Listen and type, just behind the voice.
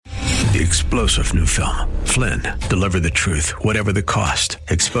the explosive new film, Flynn, Deliver the Truth, Whatever the Cost,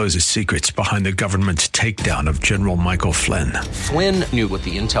 exposes secrets behind the government's takedown of General Michael Flynn. Flynn knew what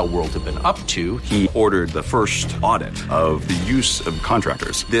the intel world had been up to. He ordered the first audit of the use of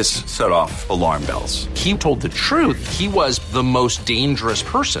contractors. This set off alarm bells. He told the truth. He was the most dangerous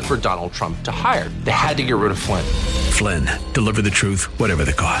person for Donald Trump to hire. They had to get rid of Flynn. Flynn, Deliver the Truth, Whatever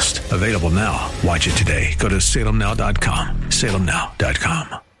the Cost. Available now. Watch it today. Go to salemnow.com.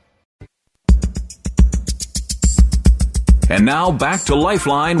 salemnow.com. And now back to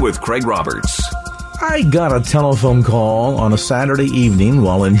Lifeline with Craig Roberts. I got a telephone call on a Saturday evening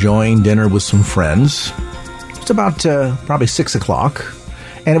while enjoying dinner with some friends. It's about probably 6 o'clock.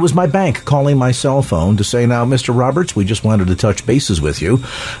 And it was my bank calling my cell phone to say, now, Mr. Roberts, we just wanted to touch bases with you.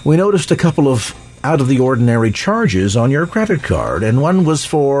 We noticed a couple of out-of-the-ordinary charges on your credit card, and one was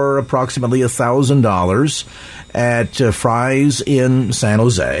for approximately $1,000 at Fry's in San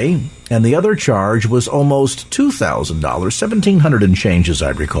Jose, and the other charge was almost $2,000, $1,700 and change, as I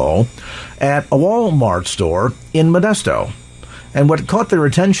recall, at a Walmart store in Modesto. And what caught their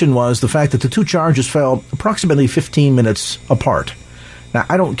attention was the fact that the two charges fell approximately 15 minutes apart. Now,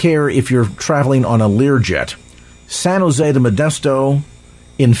 I don't care if you're traveling on a Learjet. San Jose to Modesto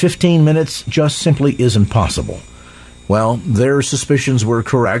in 15 minutes just simply isn't possible. Well, their suspicions were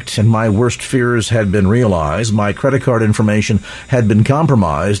correct, and my worst fears had been realized. My credit card information had been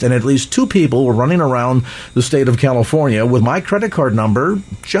compromised, and at least two people were running around the state of California with my credit card number,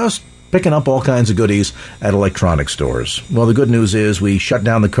 just picking up all kinds of goodies at electronic stores. Well, the good news is we shut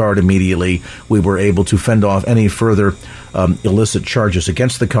down the card immediately. We were able to fend off any further illicit charges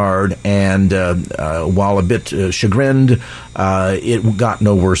against the card, and while a bit chagrined, it got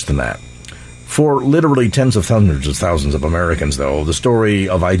no worse than that. For literally tens of hundreds of thousands of Americans, though, the story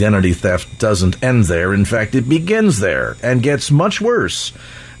of identity theft doesn't end there. In fact, it begins there and gets much worse,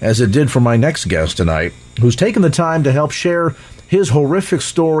 as it did for my next guest tonight, who's taken the time to help share his horrific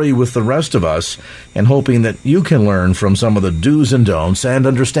story with the rest of us, and hoping that you can learn from some of the do's and don'ts and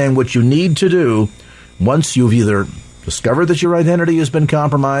understand what you need to do once you've either discovered that your identity has been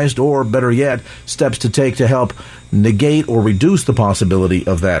compromised, or, better yet, steps to take to help negate or reduce the possibility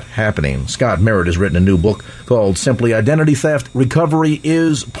of that happening. Scott Merritt has written a new book called Simply Identity Theft: Recovery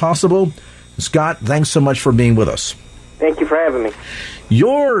is Possible. Scott, thanks so much for being with us. Thank you for having me.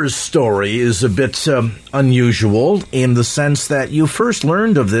 Your story is a bit unusual in the sense that you first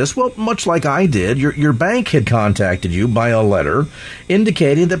learned of this, well, much like I did. Your bank had contacted you by a letter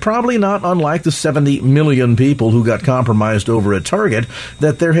indicating that, probably not unlike the 70 million people who got compromised over at Target,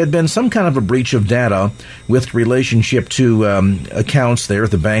 that there had been some kind of a breach of data with relationship to accounts there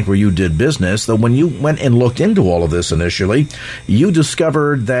at the bank where you did business. Though when you went and looked into all of this initially, you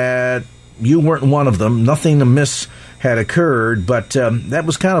discovered that you weren't one of them. Nothing amiss had occurred, but that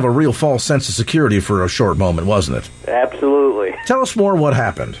was kind of a real false sense of security for a short moment, wasn't it? Absolutely. Tell us more what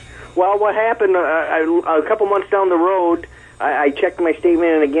happened. Well, what happened, a couple months down the road, I checked my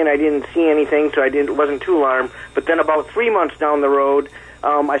statement, and again, I didn't see anything, so wasn't too alarmed. But then about 3 months down the road,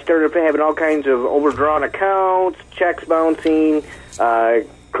 I started having all kinds of overdrawn accounts, checks bouncing,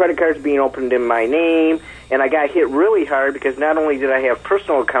 credit cards being opened in my name, and I got hit really hard because not only did I have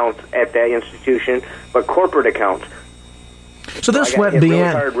personal accounts at that institution, but corporate accounts. So this went beyond beyond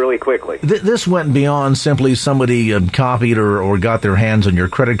really hard, really quickly. This went beyond simply somebody copied or got their hands on your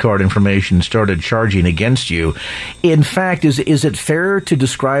credit card information and started charging against you. In fact, is it fair to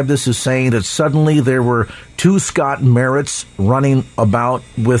describe this as saying that suddenly there were two Scott Merritts running about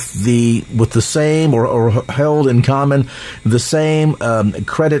with the same or held in common the same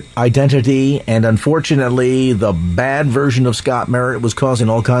credit identity, and unfortunately the bad version of Scott Merritt was causing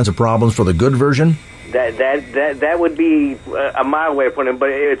all kinds of problems for the good version? That would be a mild way of putting it,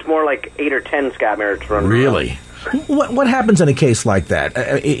 but it's more like 8 or 10 Scott Merritts running. Really? What happens in a case like that?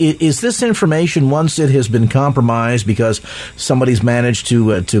 Is this information, once it has been compromised because somebody's managed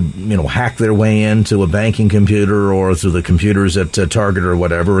to hack their way into a banking computer or through the computers at Target or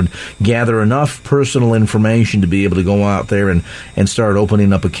whatever, and gather enough personal information to be able to go out there and start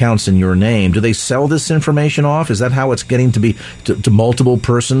opening up accounts in your name? Do they sell this information off? Is that how it's getting to be to multiple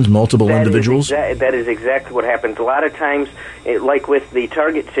persons, multiple individuals? That is exactly what happens. A lot of times, like with the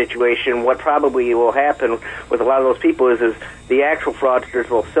Target situation, what probably will happen with a lot of those people is the actual fraudsters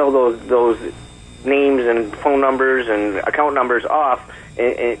will sell those names and phone numbers and account numbers off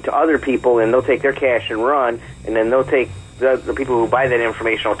to other people, and they'll take their cash and run, and then they'll take the people who buy that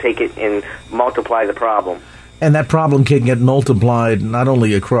information will take it and multiply the problem. And that problem can get multiplied not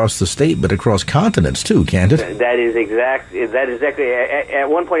only across the state but across continents too, can't it? That is exactly. At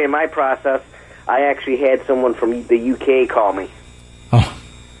one point in my process, I actually had someone from the UK call me. Oh.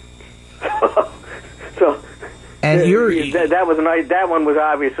 And that one was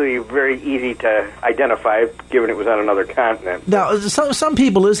obviously very easy to identify, given it was on another continent. Now, some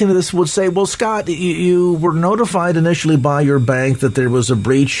people listening to this would say, well, Scott, you were notified initially by your bank that there was a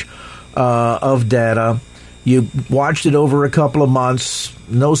breach of data. You watched it over a couple of months,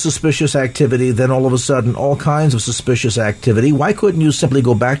 no suspicious activity, then all of a sudden all kinds of suspicious activity. Why couldn't you simply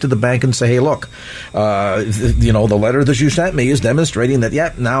go back to the bank and say, hey, look, the letter that you sent me is demonstrating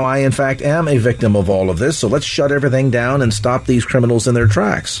that, now I in fact am a victim of all of this, so let's shut everything down and stop these criminals in their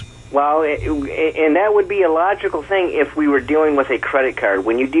tracks. Well, and that would be a logical thing if we were dealing with a credit card.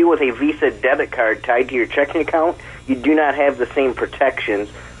 When you deal with a Visa debit card tied to your checking account, you do not have the same protections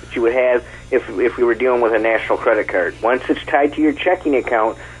that you would have if we were dealing with a national credit card. Once it's tied to your checking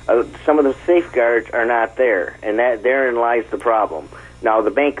account, some of the safeguards are not there, and therein lies the problem. Now,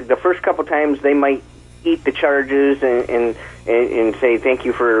 the bank, the first couple times, they might eat the charges and say thank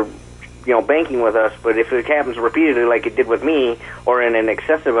you for banking with us, but if it happens repeatedly like it did with me, or in an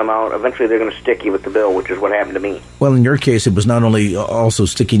excessive amount, eventually they're going to stick you with the bill, which is what happened to me. Well, in your case, it was not only also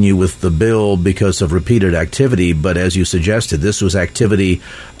sticking you with the bill because of repeated activity, but as you suggested, this was activity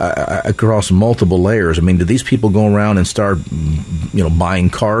across multiple layers. I mean, did these people go around and start,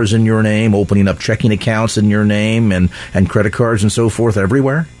 buying cars in your name, opening up checking accounts in your name, and credit cards and so forth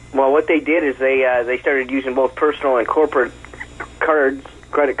everywhere? Well, what they did is they started using both personal and corporate cards,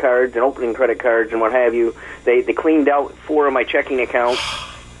 credit cards, and opening credit cards and what have you. They cleaned out 4 of my checking accounts.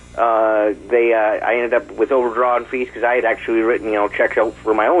 I ended up with overdrawn fees because I had actually written checks out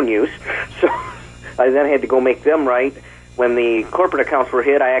for my own use. So I then had to go make them right. When the corporate accounts were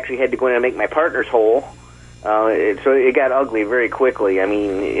hit, I actually had to go in and make my partners whole. So it got ugly very quickly. I mean,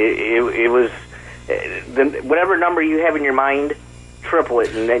 it was whatever number you have in your mind, triple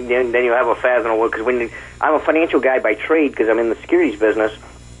it, and then you have a fathomable. Because I'm a financial guy by trade, because I'm in the securities business,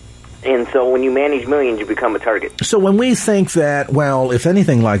 and so when you manage millions, you become a target. So when we think that, well, if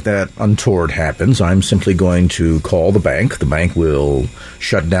anything like that untoward happens, I'm simply going to call the bank. The bank will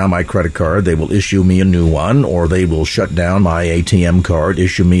shut down my credit card. They will issue me a new one, or they will shut down my ATM card,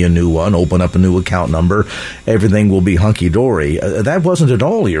 issue me a new one, open up a new account number. Everything will be hunky-dory. That wasn't at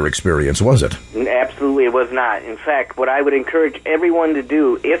all your experience, was it? Absolutely, it was not. In fact, what I would encourage everyone to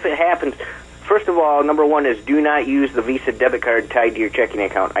do, if it happens, first of all, number one is do not use the Visa debit card tied to your checking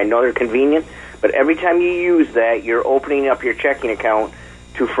account. I know they're convenient, but every time you use that, you're opening up your checking account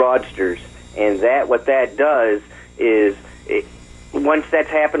to fraudsters. And what that does is, once that's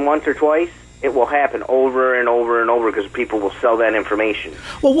happened once or twice, it will happen over and over and over because people will sell that information.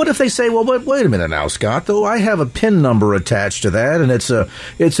 Well, what if they say, well, wait a minute now, Scott, though I have a PIN number attached to that, and it's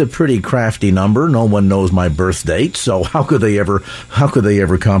a pretty crafty number. No one knows my birth date, so how could they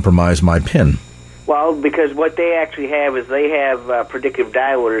ever compromise my PIN? Well, because what they actually have is they have predictive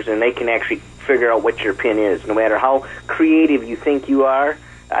dialers, and they can actually figure out what your PIN is. No matter how creative you think you are,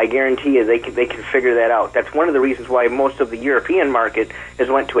 I guarantee you they can figure that out. That's one of the reasons why most of the European market has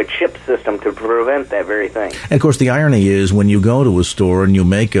went to a chip system to prevent that very thing. And of course, the irony is when you go to a store and you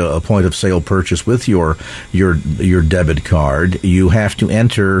make a point-of-sale purchase with your debit card, you have to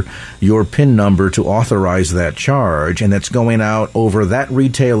enter your PIN number to authorize that charge, and that's going out over that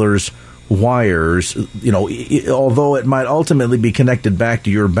retailer's wires. Although it might ultimately be connected back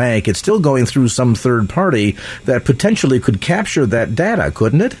to your bank, it's still going through some third party that potentially could capture that data,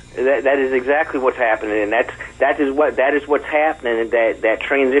 couldn't it? That is exactly what's happening, and that is what's happening. That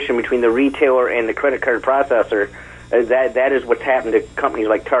transition between the retailer and the credit card processor, that is what's happened to companies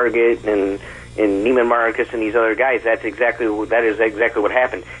like Target and Neiman Marcus and these other guys. That is exactly what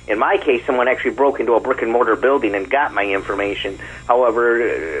happened. In my case, someone actually broke into a brick and mortar building and got my information.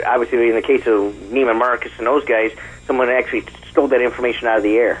 However, obviously in the case of Neiman Marcus and those guys, someone actually stole that information out of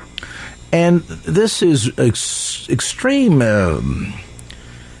the air. And this is extreme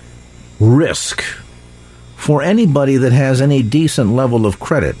risk for anybody that has any decent level of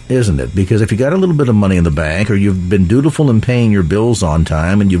credit, isn't it? Because if you got a little bit of money in the bank, or you've been dutiful in paying your bills on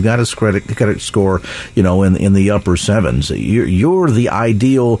time, and you've got a credit score, in the upper sevens, you're the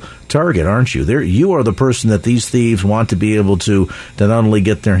ideal target, aren't you? You are the person that these thieves want to be able to not only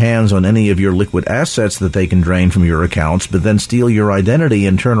get their hands on any of your liquid assets that they can drain from your accounts, but then steal your identity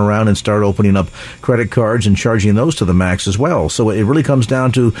and turn around and start opening up credit cards and charging those to the max as well. So it really comes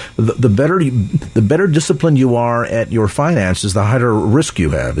down to the better discipline you are at your finances, the higher risk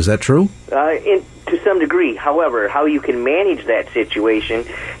you have. Is that true? To some degree. However, how you can manage that situation,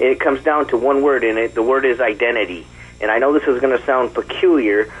 it comes down to one word in it. The word is identity. And I know this is going to sound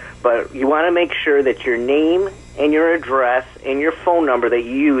peculiar, but you want to make sure that your name and your address and your phone number that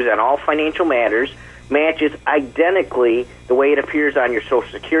you use on all financial matters matches identically the way it appears on your Social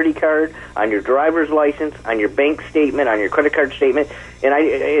Security card, on your driver's license, on your bank statement, on your credit card statement. And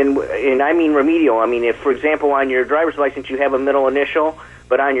I mean remedial. I mean, if, for example, on your driver's license you have a middle initial,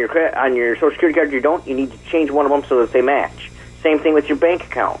 but on your Social Security card you don't, you need to change one of them so that they match. Same thing with your bank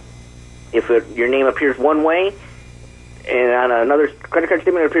account. If your name appears one way and on another credit card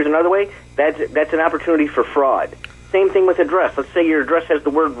statement it appears another way, that's an opportunity for fraud. Same thing with address. Let's say your address has the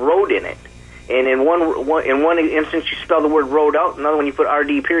word road in it, and in one instance you spell the word road out, another one you put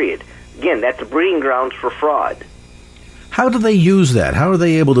RD period. Again, that's a breeding grounds for fraud. How do they use that? How are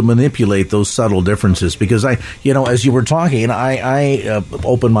they able to manipulate those subtle differences? Because as you were talking, I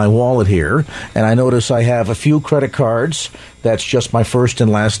opened my wallet here, and I notice I have a few credit cards. That's just my first and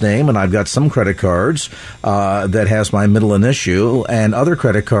last name, and I've got some credit cards that has my middle initial, and other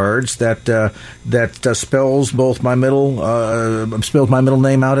credit cards that spells my middle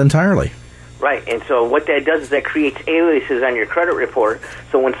name out entirely. Right, and so what that does is that creates aliases on your credit report,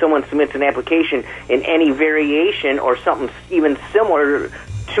 so when someone submits an application in any variation or something even similar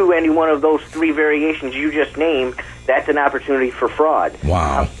to any one of those three variations you just named, that's an opportunity for fraud.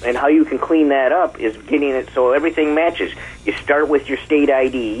 Wow. And how you can clean that up is getting it so everything matches. You start with your state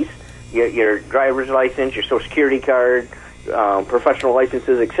IDs, your driver's license, your Social Security card, professional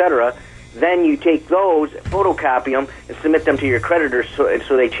licenses, etc. Then you take those, photocopy them, and submit them to your creditors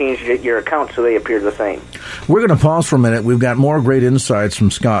so they change your account so they appear the same. We're going to pause for a minute. We've got more great insights from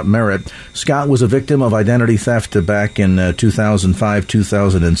Scott Merritt. Scott was a victim of identity theft back in 2005,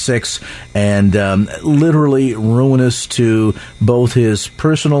 2006, and literally ruinous to both his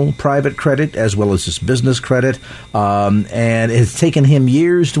personal private credit as well as his business credit. And it's taken him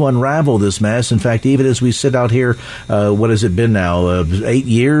years to unravel this mess. In fact, even as we sit out here, what has it been now? 8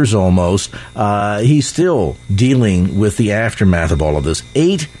 years almost. He's still dealing with the aftermath of all of this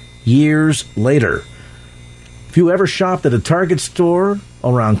 8 years later. If you ever shopped at a Target store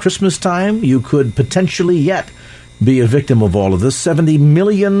around Christmas time, you could potentially yet be a victim of all of this. 70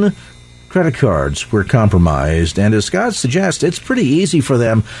 million credit cards were compromised, and as Scott suggests, it's pretty easy for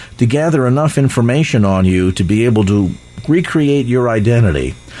them to gather enough information on you to be able to recreate your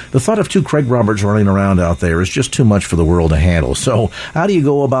identity. The thought of two Craig Roberts running around out there is just too much for the world to handle. So how do you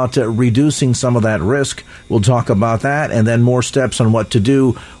go about reducing some of that risk? We'll talk about that, and then more steps on what to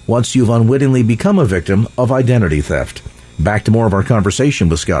do once you've unwittingly become a victim of identity theft. Back to more of our conversation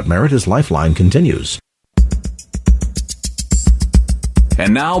with Scott Merritt as Lifeline continues.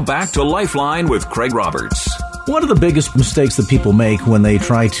 And now back to Lifeline with Craig Roberts. One of the biggest mistakes that people make when they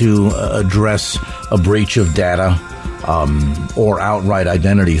try to address a breach of data or outright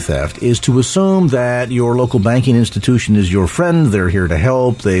identity theft is to assume that your local banking institution is your friend. They're here to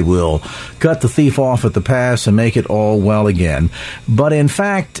help. They will cut the thief off at the pass and make it all well again. But in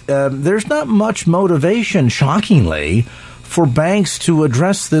fact, there's not much motivation, shockingly, for banks to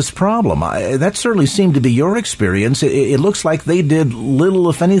address this problem. That certainly seemed to be your experience. It looks like they did little,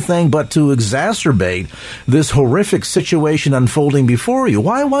 if anything, but to exacerbate this horrific situation unfolding before you.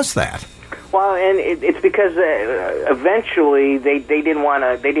 Why was that? Well, and it's because eventually they didn't want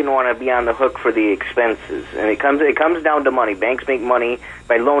to be on the hook for the expenses, and it comes down to money. Banks make money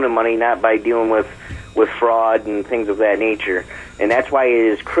by loaning money, not by dealing with fraud and things of that nature. And that's why it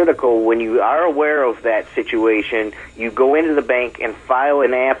is critical when you are aware of that situation, you go into the bank and file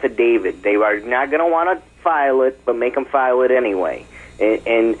an affidavit. They are not going to want to file it, but make them file it anyway.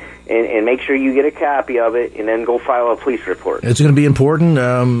 And make sure you get a copy of it, and then go file a police report. It's going to be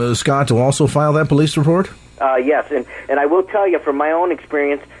important, Scott, to also file that police report? Yes, and I will tell you from my own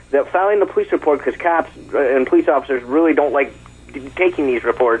experience that filing the police report, because cops and police officers really don't like taking these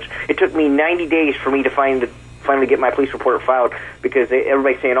reports. It took me 90 days for me to finally get my police report filed, because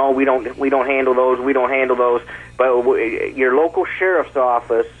everybody's saying, "Oh, we don't handle those." But your local sheriff's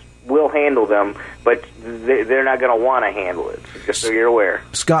office will handle them, but they're not going to want to handle it, just so you're aware.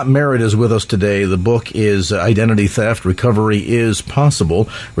 Scott Merritt is with us today. The book is Identity Theft, Recovery is Possible.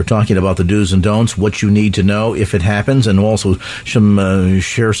 We're talking about the do's and don'ts, what you need to know if it happens, and also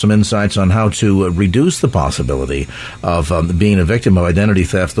share some insights on how to reduce the possibility of being a victim of identity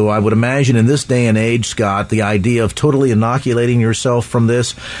theft. Though I would imagine in this day and age, Scott, the idea of totally inoculating yourself from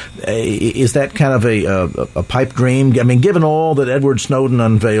this, is that kind of a pipe dream? I mean, given all that Edward Snowden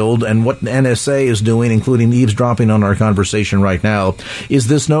unveiled and what NSA is doing, including eavesdropping on our conversation right now, is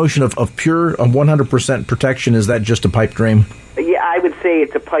this notion of pure 100% protection, is that just a pipe dream? Yeah, I would say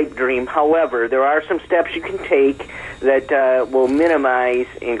it's a pipe dream. However, there are some steps you can take that will minimize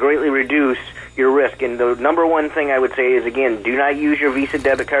and greatly reduce your risk. And the number one thing I would say is, again, do not use your Visa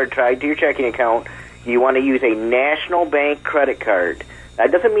debit card tied to your checking account. You want to use a national bank credit card.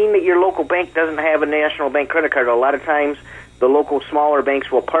 That doesn't mean that your local bank doesn't have a national bank credit card. A lot of times, the local smaller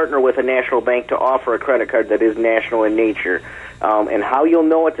banks will partner with a national bank to offer a credit card that is national in nature. And how you'll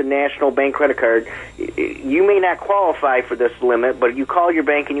know it's a national bank credit card, you may not qualify for this limit, but you call your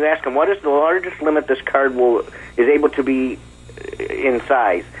bank and you ask them, what is the largest limit this card is able to be in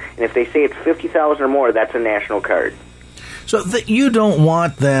size? And if they say it's $50,000 or more, that's a national card. So you don't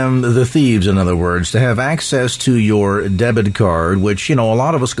want them, the thieves, in other words, to have access to your debit card, which, a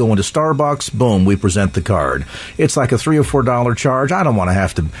lot of us go into Starbucks, boom, we present the card. It's like a $3 or $4 charge. I don't want to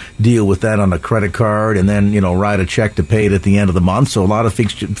have to deal with that on a credit card and then, write a check to pay it at the end of the month. So a lot of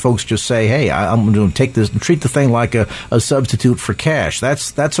folks just say, hey, I'm going to take this and treat the thing like a substitute for cash.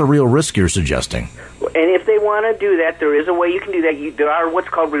 That's a real risk you're suggesting. And if they want to do that, there is a way you can do that. There are what's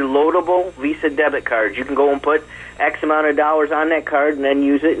called reloadable Visa debit cards. You can go and put X amount of dollars on that card and then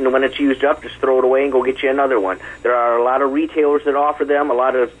use it, and when it's used up, just throw it away and go get you another one. There are a lot of retailers that offer them. A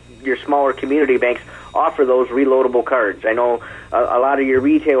lot of your smaller community banks offer those reloadable cards. I know a lot of your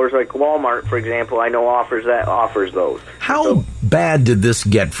retailers, like Walmart, for example, I know offers those. How bad did this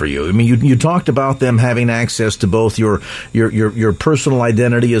get for you? I mean, you talked about them having access to both your personal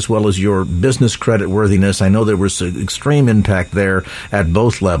identity as well as your business creditworthiness. I know there was an extreme impact there at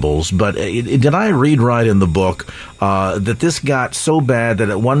both levels, but did I read right in the book that this got so bad that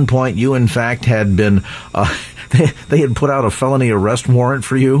at one point you, in fact, had been they had put out a felony arrest warrant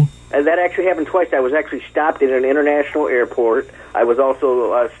for you? That actually happened twice. I was actually stopped at an international airport. I was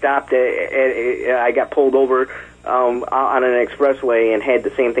also stopped I got pulled over on an expressway and had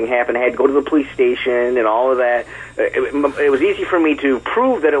the same thing happen. I had to go to the police station and all of that. It was easy for me to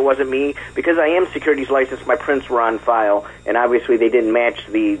prove that it wasn't me because I am securities licensed. My prints were on file, and obviously they didn't match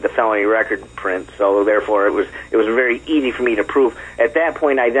the felony record print. So therefore, it was very easy for me to prove. At that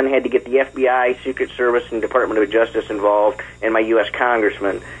point, I then had to get the FBI, Secret Service, and Department of Justice involved, and my U.S.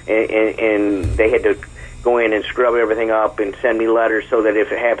 Congressman, and they had to go in and scrub everything up and send me letters so that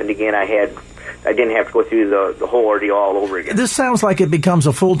if it happened again, I didn't have to go through the whole ordeal all over again. This sounds like it becomes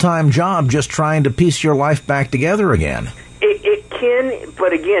a full-time job just trying to piece your life back together again. It can,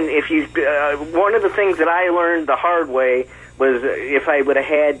 but again, if you one of the things that I learned the hard way was if I would have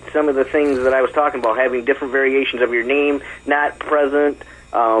had some of the things that I was talking about, having different variations of your name, not present,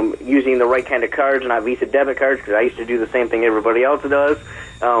 using the right kind of cards, not Visa debit cards, because I used to do the same thing everybody else does.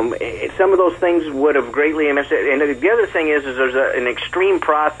 Some of those things would have greatly missed it. And the other thing is there's an extreme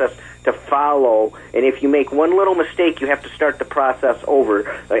process to follow, and if you make one little mistake, you have to start the process over.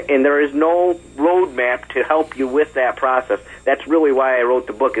 And there is no roadmap to help you with that process. That's really why I wrote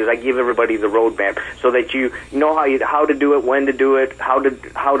the book, is I give everybody the roadmap so that you know how to do it, when to do it, how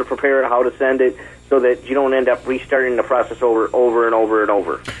to prepare it, how to send it, so that you don't end up restarting the process over and over and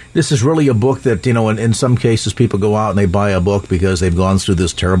over. This is really a book that, in some cases people go out and they buy a book because they've gone through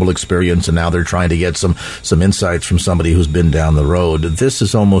this terrible experience and now they're trying to get some insights from somebody who's been down the road. This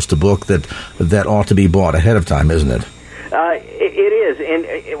is almost a book that ought to be bought ahead of time, isn't it? It is,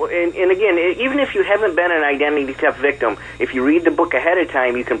 and again, even if you haven't been an identity theft victim, if you read the book ahead of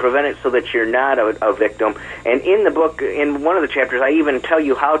time, you can prevent it so that you're not a victim. And in the book, in one of the chapters, I even tell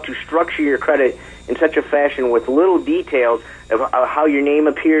you how to structure your credit in such a fashion with little details of how your name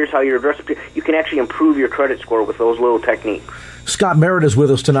appears, how your address appears. You can actually improve your credit score with those little techniques. Scott Merritt is with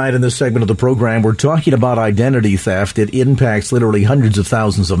us tonight in this segment of the program. We're talking about identity theft. It impacts literally hundreds of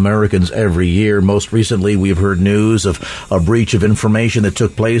thousands of Americans every year. Most recently, we've heard news of a breach of information that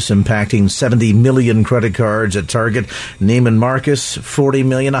took place impacting 70 million credit cards at Target, Neiman Marcus, 40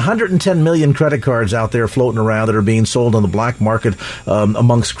 million, 110 million credit cards out there floating around that are being sold on the black market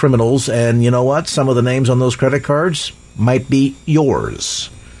amongst criminals. And you know what? Some of the names on those credit cards might be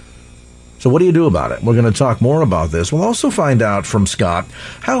yours. So what do you do about it? We're going to talk more about this. We'll also find out from Scott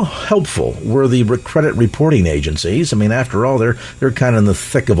how helpful were the credit reporting agencies. I mean, after all, they're kind of in the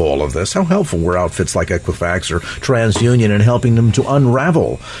thick of all of this. How helpful were outfits like Equifax or TransUnion in helping them to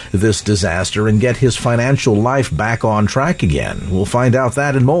unravel this disaster and get his financial life back on track again? We'll find out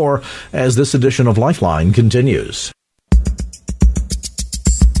that and more as this edition of Lifeline continues.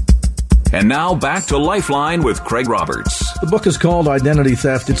 And now back to Lifeline with Craig Roberts. The book is called Identity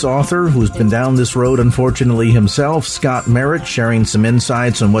Theft. Its author, who's been down this road, unfortunately, himself, Scott Merritt, sharing some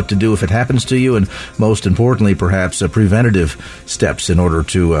insights on what to do if it happens to you, and most importantly, perhaps, preventative steps in order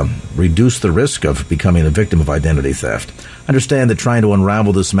to reduce the risk of becoming a victim of identity theft. understand that trying to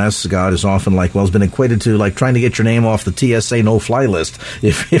unravel this mess, Scott, is often has been equated to trying to get your name off the TSA no-fly list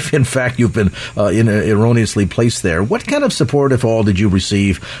if in fact you've been erroneously placed there. What kind of support, if all, did you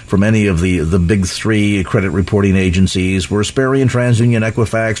receive from any of the big three credit reporting agencies? Were Experian, TransUnion,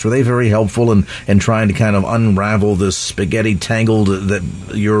 Equifax, were they very helpful in trying to kind of unravel this spaghetti tangled that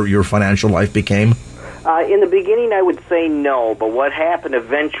your financial life became? In the beginning, I would say no, but what happened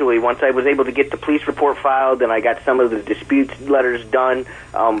eventually, once I was able to get the police report filed and I got some of the dispute letters done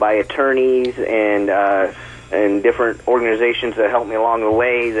by attorneys and different organizations that helped me along the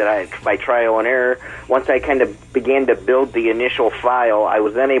way, by trial and error, once I kind of began to build the initial file, I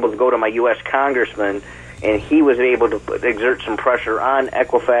was then able to go to my U.S. congressman, and he was able to exert some pressure on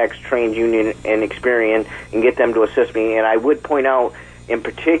Equifax, TransUnion, and Experian and get them to assist me. And I would point out, in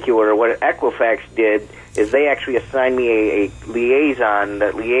particular, what Equifax did is they actually assigned me a liaison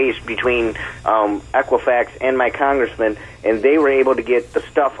that liaised between Equifax and my congressman, and they were able to get the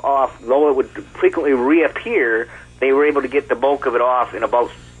stuff off. Though it would frequently reappear, they were able to get the bulk of it off in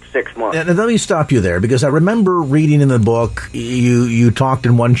about 6 months. And let me stop you there, because I remember reading in the book, you talked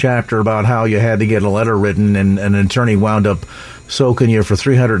in one chapter about how you had to get a letter written, and an attorney wound up soaking you for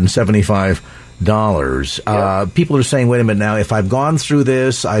 $375. People are saying, wait a minute now, if I've gone through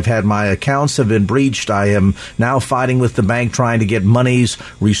this, I've had my accounts have been breached, I am now fighting with the bank trying to get monies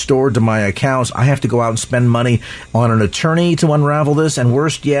restored to my accounts, I have to go out and spend money on an attorney to unravel this, and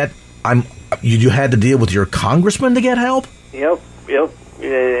worst yet, you had to deal with your congressman to get help? Yep.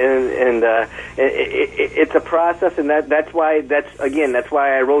 And it's a process, and that's why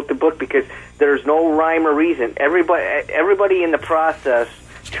I wrote the book, because there's no rhyme or reason. Everybody in the process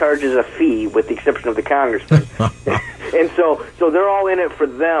charges a fee, with the exception of the congressman, and so they're all in it for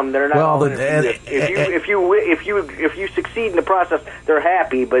them. They're not all in it for you. If you succeed in the process, they're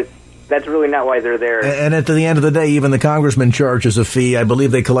happy, but that's really not why they're there. And at the end of the day, even the congressman charges a fee. I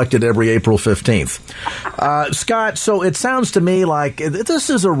believe they collect it every April 15th. Scott, so it sounds to me like this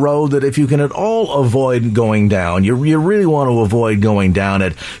is a road that if you can at all avoid going down, you really want to avoid going down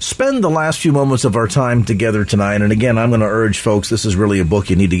it. Spend the last few moments of our time together tonight. And again, I'm going to urge folks, this is really a book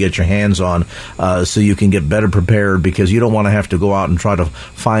you need to get your hands on so you can get better prepared, because you don't want to have to go out and try to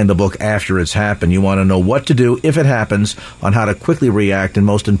find the book after it's happened. You want to know what to do if it happens, on how to quickly react, and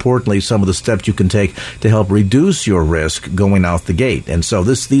most importantly, some of the steps you can take to help reduce your risk going out the gate. And so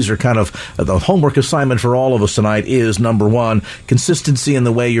these are kind of the homework assignment for all of us tonight is, number one, consistency in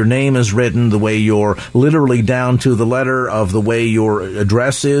the way your name is written, the way you're literally down to the letter of the way your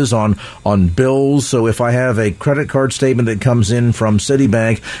address is on bills. So if I have a credit card statement that comes in from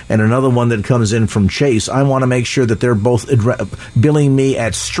Citibank and another one that comes in from Chase, I want to make sure that they're both billing me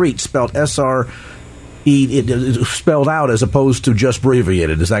at Street, spelled SR. Spelled out as opposed to just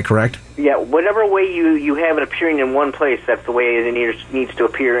abbreviated. Is that correct? Yeah, whatever way you have it appearing in one place, that's the way it needs to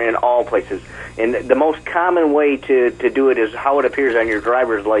appear in all places. And the most common way to do it is how it appears on your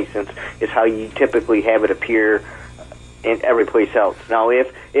driver's license is how you typically have it appear in every place else. Now,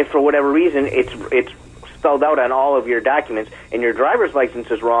 if for whatever reason it's spelled out on all of your documents and your driver's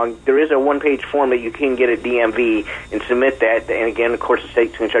license is wrong, there is a one-page form that you can get at DMV and submit that. And again, of course, the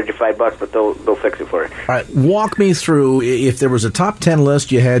state's going to charge you $5, but they'll fix it for you. All right, walk me through, if there was a top 10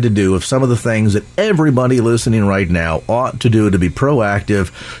 list you had to do of some of the things that everybody listening right now ought to do to be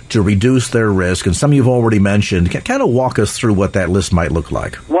proactive, to reduce their risk, and some you've already mentioned. Kind of walk us through what that list might look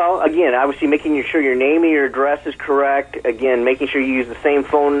like. Well, again, obviously making sure your name and your address is correct. Again, making sure you use the same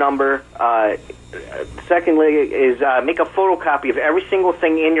phone number. Secondly is make a photocopy of every single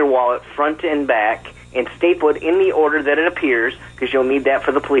thing in your wallet, front and back, and staple it in the order that it appears, because you'll need that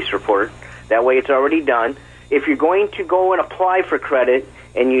for the police report. That way it's already done. If you're going to go and apply for credit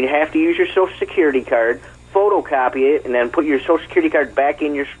and you have to use your Social Security card, photocopy it and then put your Social Security card back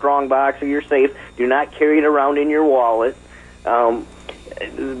in your strong box or your safe. Do not carry it around in your wallet. Those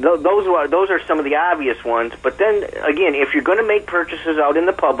are some of the obvious ones. But then, again, if you're going to make purchases out in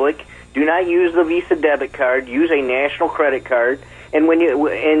the public, do not use the Visa debit card. Use a national credit card. And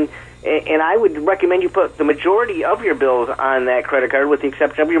and I would recommend you put the majority of your bills on that credit card, with the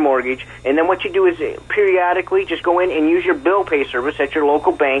exception of your mortgage. And then what you do is periodically just go in and use your bill pay service at your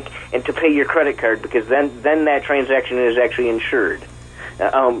local bank and to pay your credit card, because then that transaction is actually insured.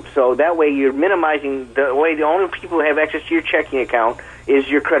 So that way you're minimizing the only people who have access to your checking account is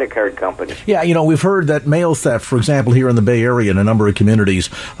your credit card company. Yeah, we've heard that mail theft, for example, here in the Bay Area in a number of communities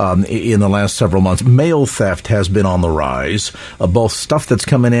in the last several months, mail theft has been on the rise, both stuff that's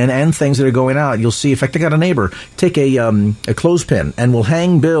coming in and things that are going out. You'll see, in fact, I got a neighbor take a clothespin and will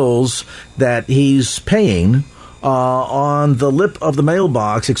hang bills that he's paying on the lip of the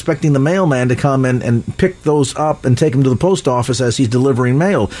mailbox, expecting the mailman to come and pick those up and take them to the post office as he's delivering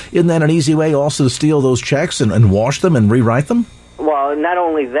mail. Isn't that an easy way also to steal those checks and wash them and rewrite them? Well, not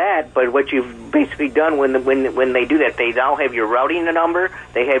only that, but what you've basically done when they do that, they now have your routing number,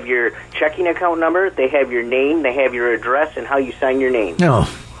 they have your checking account number, they have your name, they have your address, and how you sign your name. No.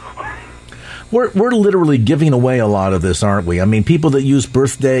 We're literally giving away a lot of this, aren't we? I mean, people that use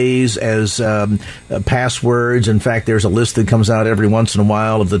birthdays as passwords. In fact, there's a list that comes out every once in a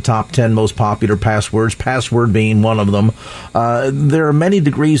while of the top 10 most popular passwords, password being one of them. There are many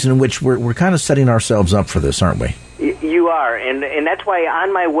degrees in which we're kind of setting ourselves up for this, aren't we? You are, and that's why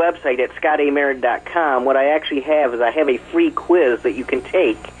on my website at scottameritt.com, what I actually have is I have a free quiz that you can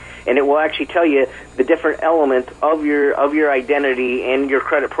take, and it will actually tell you the different elements of your identity and your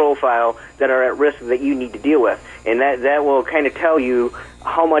credit profile that are at risk that you need to deal with. And that will kind of tell you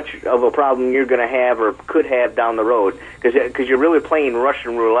how much of a problem you're going to have or could have down the road, because you're really playing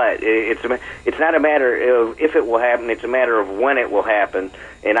Russian roulette. It's not a matter of if it will happen, it's a matter of when it will happen.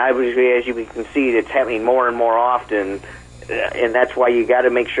 And obviously, as you can see, it's happening more and more often, and that's why you got to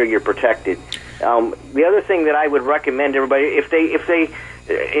make sure you're protected. The other thing that I would recommend everybody, if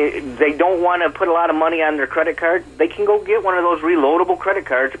they don't want to put a lot of money on their credit card, they can go get one of those reloadable credit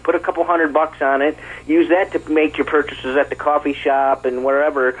cards, put a couple $100 on it, use that to make your purchases at the coffee shop and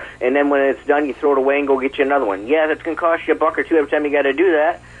wherever, and then when it's done, you throw it away and go get you another one. Yeah, that's going to cost you $1 or $2 every time you got to do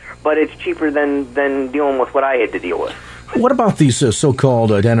that, but it's cheaper than dealing with what I had to deal with. What about these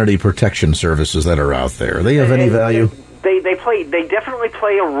so-called identity protection services that are out there? They have any value? They definitely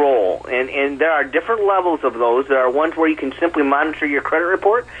play a role, and there are different levels of those. There are ones where you can simply monitor your credit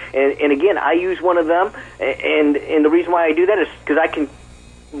report, and again, I use one of them, and the reason why I do that is because I can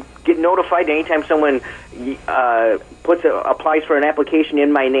get notified anytime someone applies for an application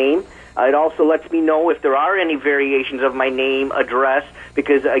in my name. It also lets me know if there are any variations of my name, address,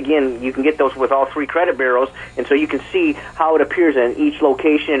 because, again, you can get those with all three credit bureaus, and so you can see how it appears in each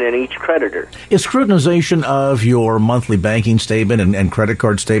location and each creditor. Is scrutinization of your monthly banking statement and credit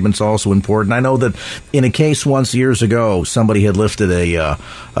card statements also important? I know that in a case once years ago, somebody had lifted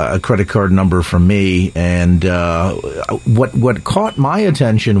a credit card number from me, and what caught my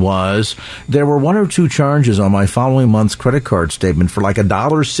attention was there were one or two charges on my following month's credit card statement for like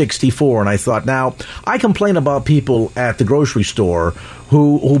 $1.64. And I thought, now, I complain about people at the grocery store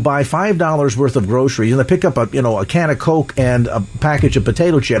who buy $5 worth of groceries, and they pick up a can of Coke and a package of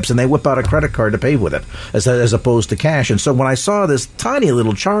potato chips, and they whip out a credit card to pay with it, as opposed to cash. And so when I saw this tiny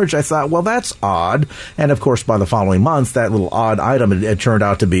little charge, I thought, well, that's odd. And, of course, by the following month, that little odd item, it turned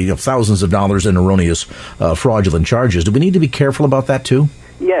out to be thousands of dollars in erroneous fraudulent charges. Do we need to be careful about that, too?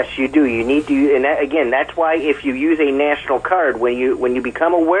 Yes, you do. You need to, and again, that's why if you use a national card, when you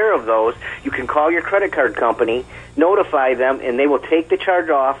become aware of those, you can call your credit card company, notify them, and they will take the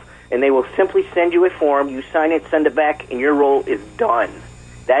charge off, and they will simply send you a form. You sign it, send it back, and your role is done.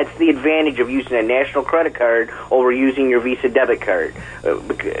 That's the advantage of using a national credit card over using your Visa debit card.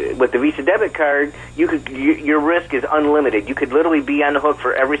 With the Visa debit card, your risk is unlimited. You could literally be on the hook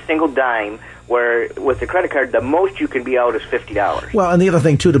for every single dime, where with the credit card, the most you can be out is $50. Well, and the other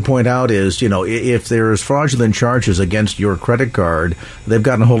thing, too, to point out is, if there's fraudulent charges against your credit card, they've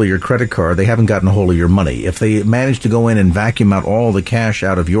gotten a hold of your credit card, they haven't gotten a hold of your money. If they manage to go in and vacuum out all the cash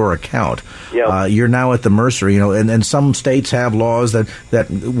out of your account, you're now at the mercy, and some states have laws that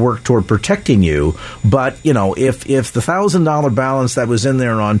work toward protecting you. But, if the $1,000 balance that was in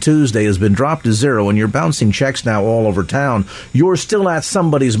there on Tuesday has been dropped to zero and you're bouncing checks now all over town, you're still at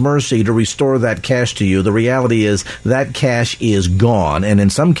somebody's mercy to restore that cash to you. The reality is that cash is gone, and in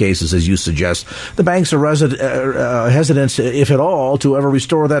some cases, as you suggest, the banks are hesitant, if at all, to ever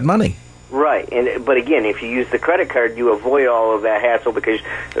restore that money. Right, but again, if you use the credit card, you avoid all of that hassle because,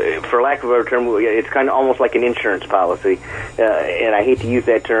 for lack of a better term, it's kind of almost like an insurance policy. And I hate to use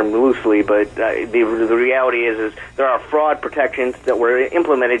that term loosely, but the reality is there are fraud protections that were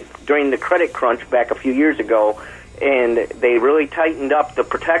implemented during the credit crunch back a few years ago, and they really tightened up the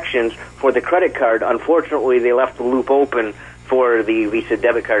protections for the credit card. Unfortunately, they left the loop open for the Visa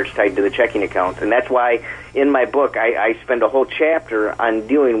debit cards tied to the checking accounts. And that's why in my book I spend a whole chapter on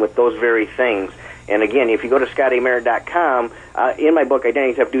dealing with those very things. And again, if you go to scottameritt.com, in my book,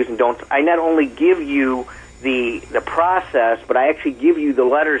 Identity Theft Do's and Don'ts, I not only give you the process, but I actually give you the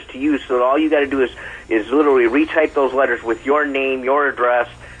letters to use, so that all you got to do is literally retype those letters with your name, your address,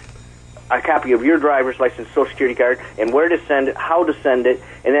 a copy of your driver's license, Social Security card, and where to send it, how to send it,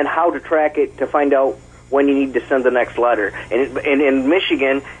 and then how to track it to find out when you need to send the next letter. And in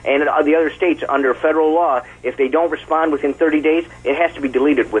Michigan and the other states, under federal law, if they don't respond within 30 days, it has to be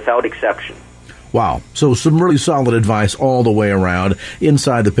deleted without exception. Wow. So some really solid advice all the way around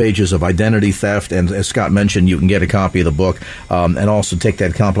inside the pages of Identity Theft. And as Scott mentioned, you can get a copy of the book and also take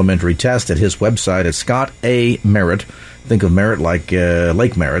that complimentary test at his website at Scott A. Merritt. Think of Merritt like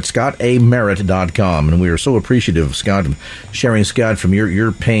Lake Merritt, ScottAMerritt.com. And we are so appreciative of Scott, sharing, Scott, from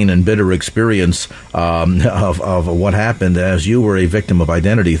your pain and bitter experience of what happened as you were a victim of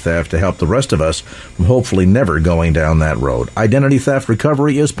identity theft to help the rest of us from hopefully never going down that road. Identity theft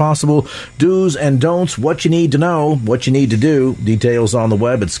recovery is possible. Do's and don'ts, what you need to know, what you need to do. Details on the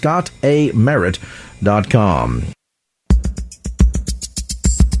web at ScottAMerritt.com.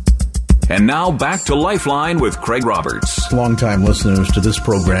 And now back to Lifeline with Craig Roberts. Longtime listeners to this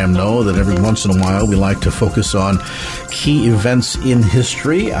program know that every once in a while we like to focus on key events in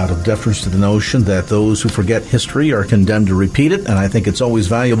history out of deference to the notion that those who forget history are condemned to repeat it. And I think it's always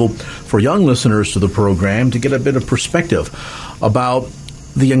valuable for young listeners to the program to get a bit of perspective about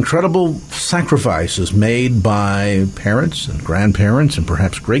the incredible sacrifices made by parents and grandparents and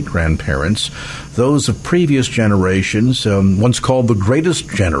perhaps great-grandparents, those of previous generations, once called the greatest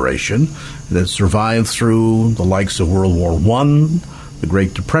generation, that survived through the likes of World War I, the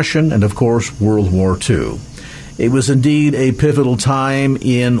Great Depression, and, of course, World War II. It was indeed a pivotal time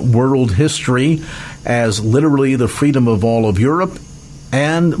in world history as literally the freedom of all of Europe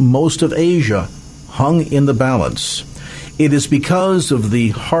and most of Asia hung in the balance. It is because of the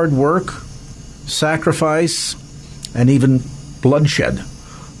hard work, sacrifice, and even bloodshed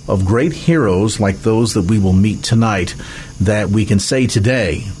of great heroes like those that we will meet tonight that we can say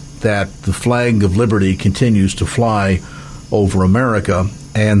today that the flag of liberty continues to fly over America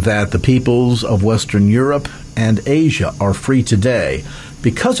and that the peoples of Western Europe and Asia are free today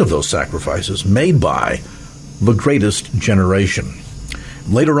because of those sacrifices made by the greatest generation.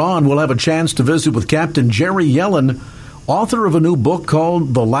 Later on, we'll have a chance to visit with Captain Jerry Yellen, author of a new book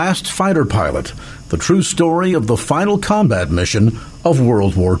called The Last Fighter Pilot, the true story of the final combat mission of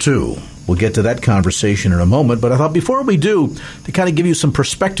World War II. We'll get to that conversation in a moment, but I thought before we do, to kind of give you some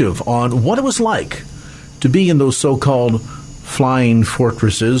perspective on what it was like to be in those so-called flying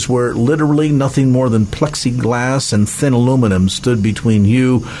fortresses where literally nothing more than plexiglass and thin aluminum stood between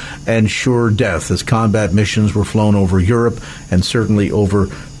you and sure death as combat missions were flown over Europe and certainly over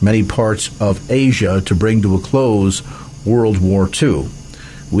many parts of Asia to bring to a close World War II.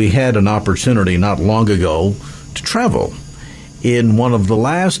 We had an opportunity not long ago to travel in one of the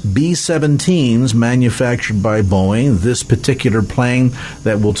last B-17s manufactured by Boeing. This particular plane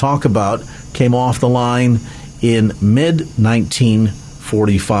that we'll talk about came off the line in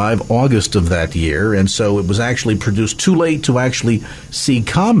mid-1945, August of that year, and so it was actually produced too late to actually see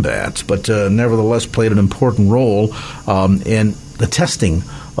combat, but nevertheless played an important role in the testing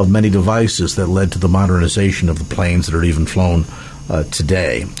of many devices that led to the modernization of the planes that are even flown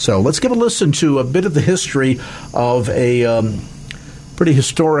today. So let's give a listen to a bit of the history of a pretty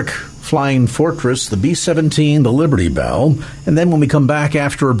historic flying fortress, the B-17, the Liberty Bell. And then when we come back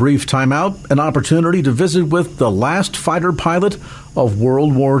after a brief timeout, an opportunity to visit with the last fighter pilot of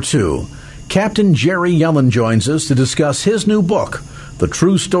World War II. Captain Jerry Yellen joins us to discuss his new book, The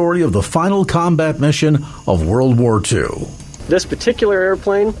True Story of the Final Combat Mission of World War II. This particular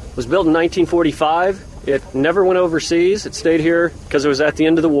airplane was built in 1945. It never went overseas. It stayed here because it was at the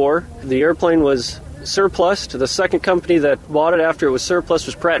end of the war. The airplane was surplus to the second company that bought it after it was surplus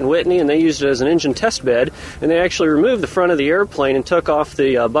was Pratt & Whitney, and they used it as an engine test bed. And they actually removed the front of the airplane and took off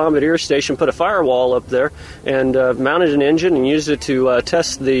the bombardier station, put a firewall up there, and mounted an engine and used it to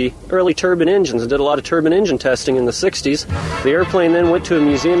test the early turbine engines, and did a lot of turbine engine testing in the 60s. The airplane then went to a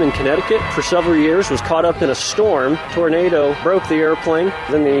museum in Connecticut for several years, was caught up in a storm. Tornado broke the airplane.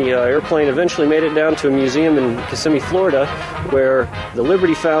 Then the airplane eventually made it down to a museum in Kissimmee, Florida, where the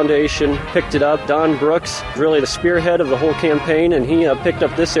Liberty Foundation picked it up. Don Brooks, really the spearhead of the whole campaign, and he picked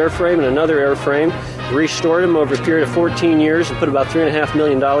up this airframe and another airframe, restored them over a period of 14 years, and put about $3.5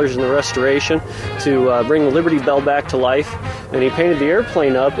 million in the restoration to bring the Liberty Bell back to life. And he painted the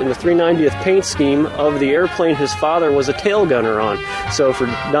airplane up in the 390th paint scheme of the airplane his father was a tail gunner on. So for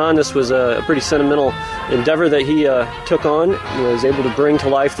Don, this was a pretty sentimental endeavor that he took on and was able to bring to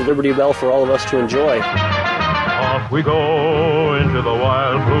life the Liberty Bell for all of us to enjoy. Off we go into the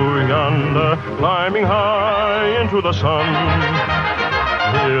wild blue yonder, climbing high into the sun.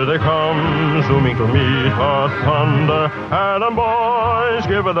 Here they come, zooming to meet our thunder. Adam, boys,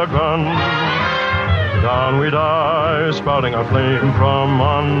 give her the gun. Down we dive, spouting our flame from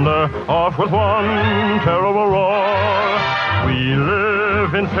under. Off with one terrible roar. We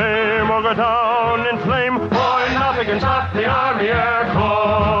live in fame or go down in flame. Boy, nothing can stop the Army Air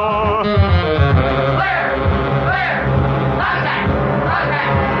Corps.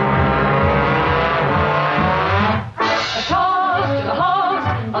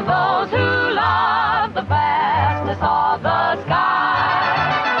 brightness of the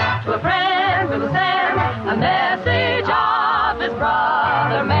sky. To a friend we will send a message of his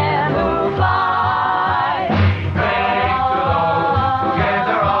brother men who fly. Thanks to those who gave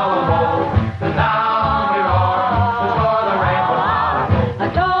their all aboard, and now we roar for the rainbow. A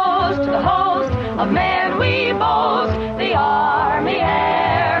toast to the host of men we boast, the Army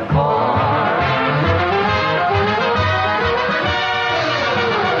Air Corps.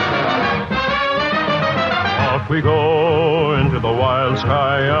 Off we go into the wild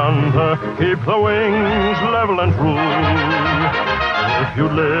sky yonder, keep the wings level and true. If you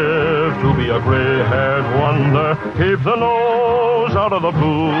live to be a gray-haired wonder, keep the nose out of the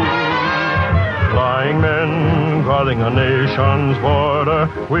blue. Flying men guarding a nation's border,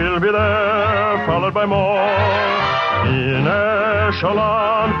 we'll be there, followed by more. In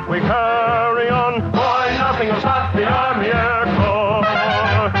echelon, we carry on, boy, nothing will stop the Army Air Corps.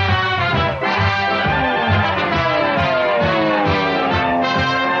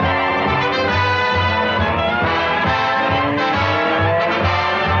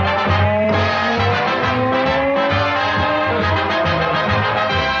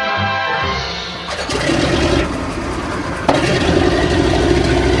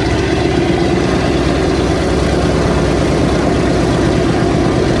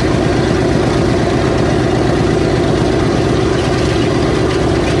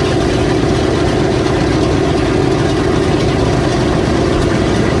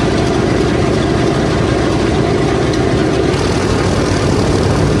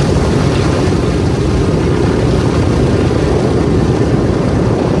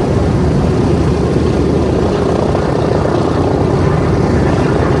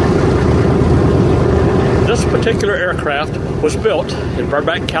 Particular aircraft was built in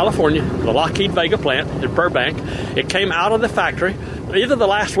Burbank, California, the Lockheed Vega plant in Burbank. It came out of the factory either the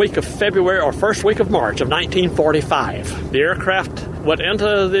last week of February or first week of March of 1945. The aircraft went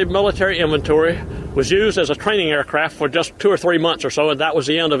into the military inventory, was used as a training aircraft for just 2 or 3 months or so, and that was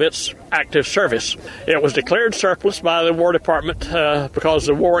the end of its active service. It was declared surplus by the War Department because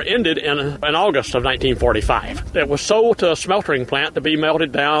the war ended in August of 1945. It was sold to a smeltering plant to be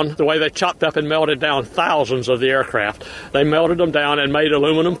melted down the way they chopped up and melted down thousands of the aircraft. They melted them down and made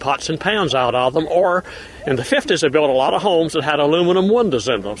aluminum pots and pans out of them, or in the 50s, they built a lot of homes that had aluminum windows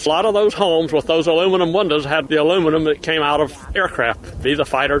in them. A lot of those homes with those aluminum windows had the aluminum that came out of aircraft, be the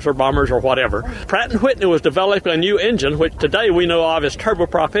fighters or bombers or whatever. Pratt & Whitney was developing a new engine, which today we know of as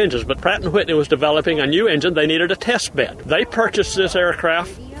turboprop engines, but Pratt & Whitney was developing a new engine. They needed a test bed. They purchased this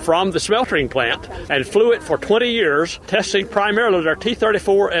aircraft from the smeltering plant and flew it for 20 years, testing primarily their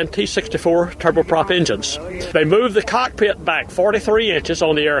T-34 and T-64 turboprop engines. They moved the cockpit back 43 inches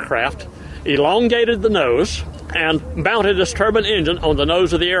on the aircraft, elongated the nose, and mounted this turbine engine on the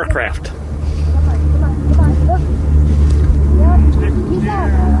nose of the aircraft.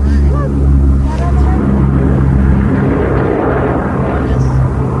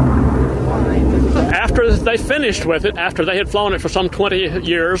 After they finished with it, after they had flown it for some 20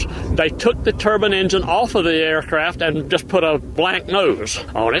 years, they took the turbine engine off of the aircraft and just put a blank nose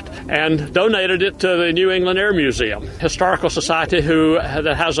on it and donated it to the New England Air Museum, historical society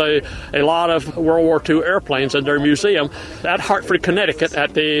that has a lot of World War II airplanes in their museum at Hartford, Connecticut,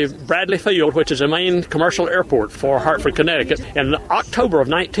 at the Bradley Field, which is the main commercial airport for Hartford, Connecticut. In October of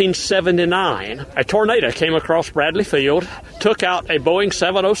 1979, a tornado came across Bradley Field, took out a Boeing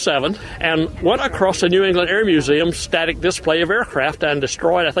 707, and went across the New England Air Museum's static display of aircraft and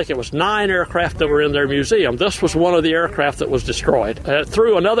destroyed, I think it was 9 aircraft that were in their museum. This was one of the aircraft that was destroyed. It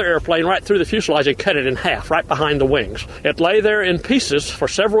threw another airplane right through the fuselage and cut it in half, right behind the wings. It lay there in pieces for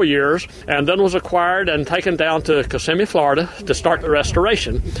several years and then was acquired and taken down to Kissimmee, Florida to start the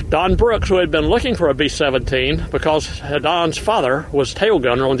restoration. Don Brooks, who had been looking for a B-17 because Don's father was tail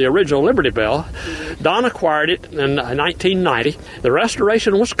gunner on the original Liberty Bell, Don acquired it in 1990. The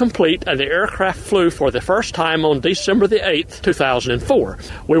restoration was complete and the aircraft flew for the first time on December the 8th, 2004.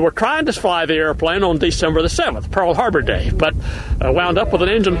 We were trying to fly the airplane on December the 7th, Pearl Harbor Day, but wound up with an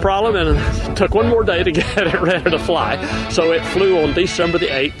engine problem and it took one more day to get it ready to fly. So it flew on December the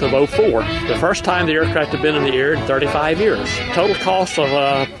 8th of 2004, the first time the aircraft had been in the air in 35 years. Total cost of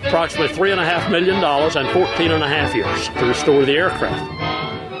approximately $3.5 million and 14.5 years to restore the aircraft.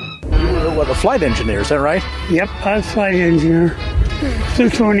 You were a flight engineer, is that right? Yep, I was a flight engineer.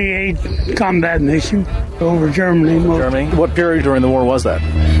 228 combat mission over Germany. Germany. What period during the war was that?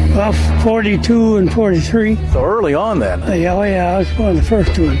 Well, 42 and 43. So early on then. Yeah, I was one of the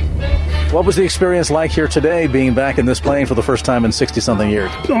first one. What was the experience like here today, being back in this plane for the first time in 60-something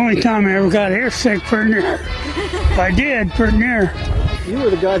years? The only time I ever got airsick pretty near. I did, pretty near. You were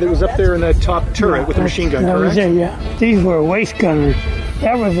the guy that was up there in that top turret with the machine gun, that correct? was it, yeah. These were waist gunners.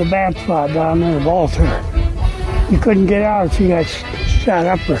 That was a bad spot down there, the ball turret. You couldn't get out if you got shot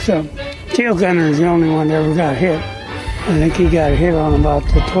up or something. Tail gunner is the only one that ever got hit. I think he got hit on about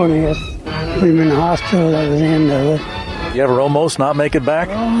the 20th. Put him in the hospital. That was the end of it. You ever almost not make it back?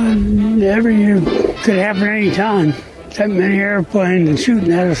 Every year could happen any time. That many airplanes and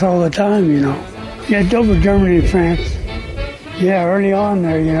shooting at us all the time, you know. Yeah, over Germany and France. Yeah, early on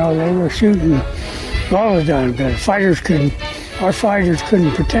there, you know, they were shooting all the time. But our fighters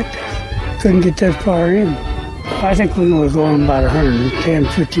couldn't protect us. Couldn't get that far in. I think we were going about 110,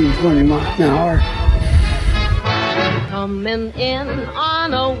 15, 20 miles an hour. Coming in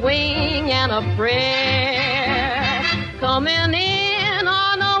on a wing and a prayer. Coming in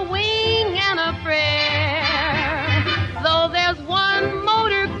on a wing and a prayer. Though there's one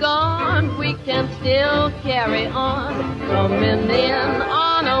motor gone, we can still carry on. Coming in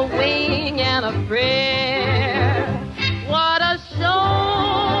on a wing and a prayer. What a show!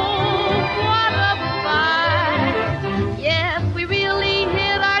 What a fight! Yes, we really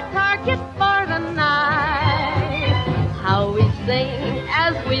hit our target for the night. How we sing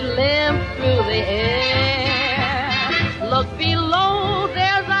as we limp through the air. Look below,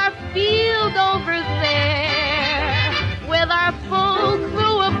 there's our field over there. With our full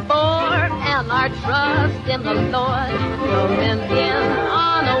crew aboard and our trust in the Lord. Coming in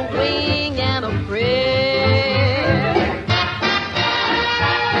on a wing and a prayer.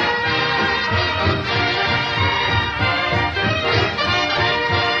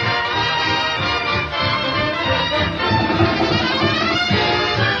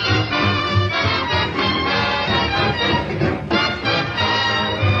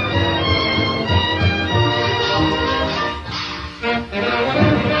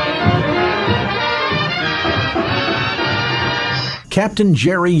 Captain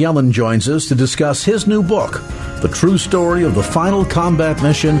Jerry Yellen joins us to discuss his new book, The True Story of the Final Combat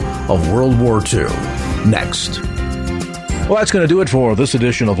Mission of World War II. Next. Well, that's going to do it for this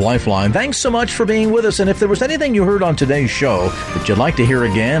edition of Lifeline. Thanks so much for being with us. And if there was anything you heard on today's show that you'd like to hear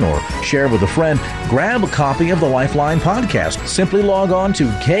again or share with a friend, grab a copy of the Lifeline podcast. Simply log on to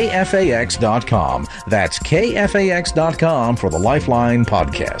KFAX.com. That's KFAX.com for the Lifeline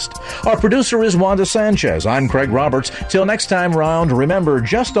podcast. Our producer is Wanda Sanchez. I'm Craig Roberts. Till next time round, remember,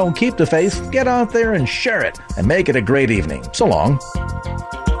 just don't keep the faith. Get out there and share it and make it a great evening. So long.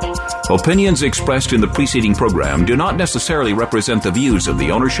 Opinions expressed in the preceding program do not necessarily represent the views of the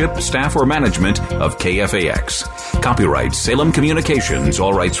ownership, staff, or management of KFAX. Copyright Salem Communications,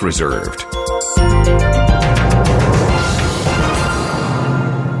 all rights reserved.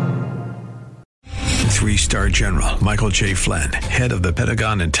 Three-star General Michael J. Flynn, head of the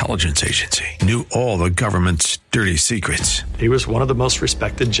Pentagon Intelligence Agency, knew all the government's dirty secrets. He was one of the most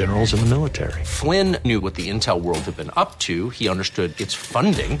respected generals in the military. Flynn knew what the intel world had been up to. He understood its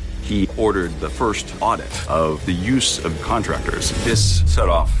funding. He ordered the first audit of the use of contractors. This set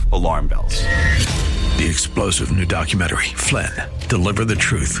off alarm bells. The explosive new documentary, Flynn, Deliver the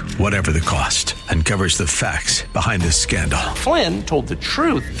Truth, Whatever the Cost, uncovers the facts behind this scandal. Flynn told the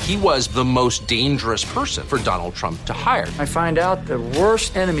truth. He was the most dangerous person for Donald Trump to hire. I find out the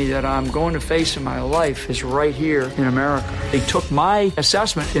worst enemy that I'm going to face in my life is right here in America. They took my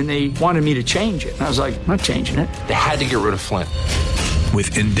assessment and they wanted me to change it. And I was like, I'm not changing it. They had to get rid of Flynn.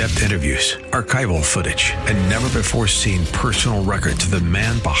 With in-depth interviews, archival footage, and never-before-seen personal records of the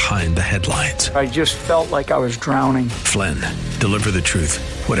man behind the headlines. I just felt like I was drowning. Flynn, Deliver the Truth,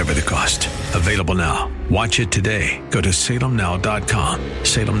 Whatever the Cost. Available now. Watch it today. Go to salemnow.com.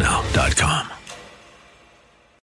 salemnow.com.